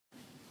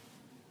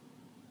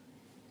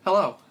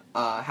Hello,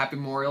 happy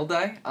Memorial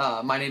Day.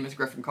 My name is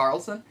Griffin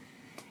Carlson,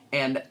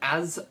 and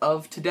as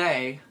of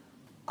today,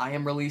 I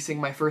am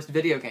releasing my first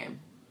video game.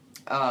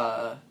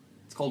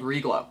 It's called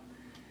ReGlow,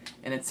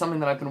 and it's something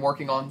that I've been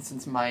working on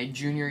since my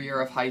junior year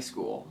of high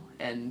school,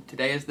 and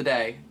today is the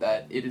day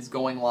that it is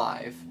going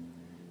live.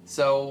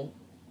 So,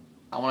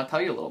 I want to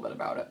tell you a little bit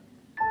about it.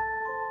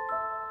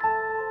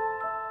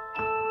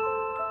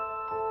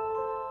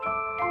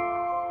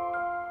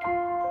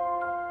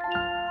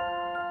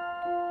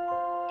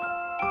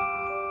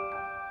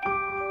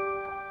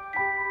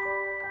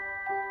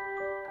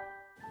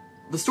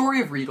 The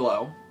story of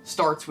ReGlow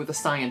starts with a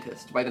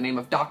scientist by the name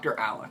of Dr.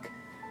 Alec,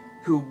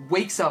 who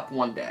wakes up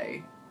one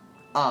day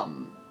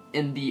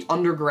in the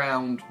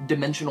underground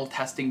dimensional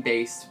testing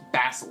base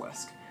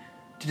Basilisk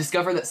to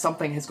discover that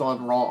something has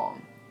gone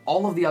wrong.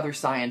 All of the other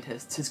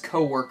scientists, his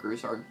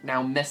co-workers, are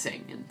now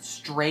missing, and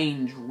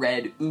strange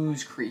red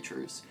ooze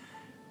creatures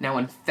now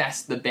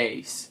infest the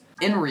base.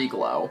 In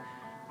ReGlow,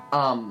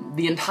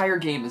 the entire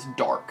game is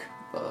dark.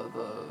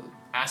 The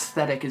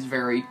aesthetic is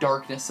very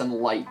darkness and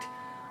light.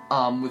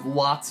 With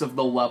lots of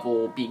the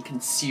level being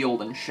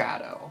concealed in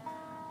shadow.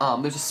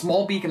 There's a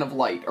small beacon of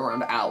light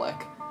around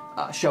Alec,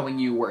 showing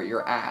you where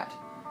you're at.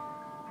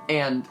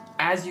 And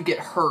as you get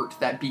hurt,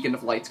 that beacon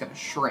of light's going to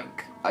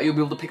shrink. You'll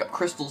be able to pick up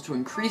crystals to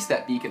increase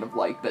that beacon of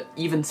light, but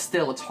even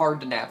still, it's hard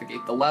to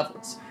navigate the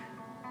levels.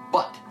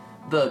 But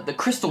the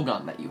crystal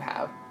gun that you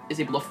have is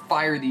able to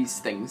fire these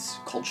things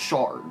called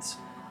shards.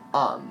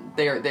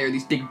 They are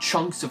these big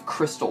chunks of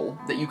crystal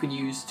that you can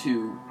use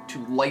to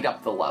light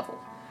up the level.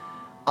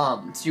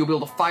 So you'll be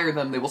able to fire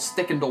them, they will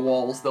stick into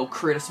walls, they'll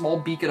create a small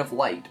beacon of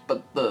light,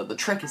 but the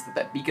trick is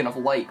that beacon of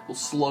light will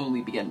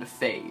slowly begin to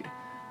fade.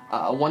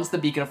 Once the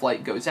beacon of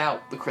light goes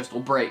out, the crystal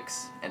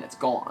breaks, and it's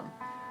gone.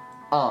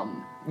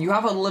 You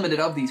have unlimited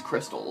of these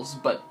crystals,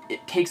 but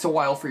it takes a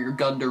while for your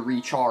gun to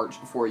recharge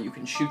before you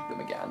can shoot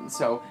them again,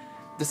 so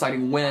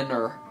deciding when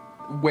or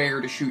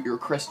where to shoot your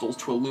crystals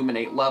to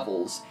illuminate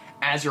levels,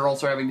 as you're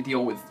also having to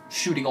deal with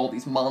shooting all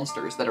these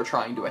monsters that are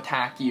trying to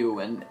attack you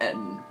and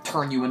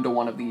turn you into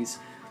one of these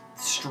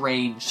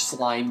strange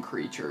slime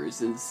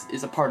creatures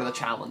is a part of the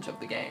challenge of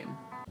the game.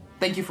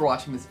 Thank you for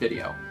watching this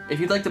video. If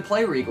you'd like to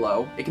play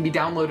ReGlow, it can be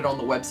downloaded on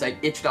the website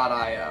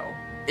itch.io.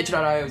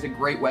 Itch.io is a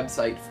great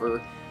website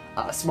for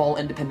small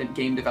independent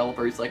game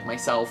developers like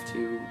myself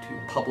to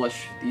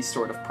publish these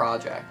sort of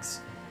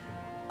projects.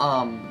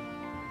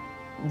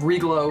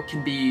 ReGlow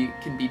can be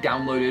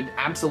downloaded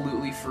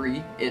absolutely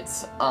free.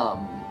 It's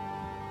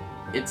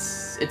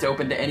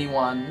open to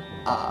anyone.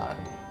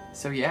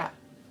 So yeah,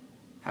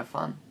 have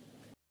fun.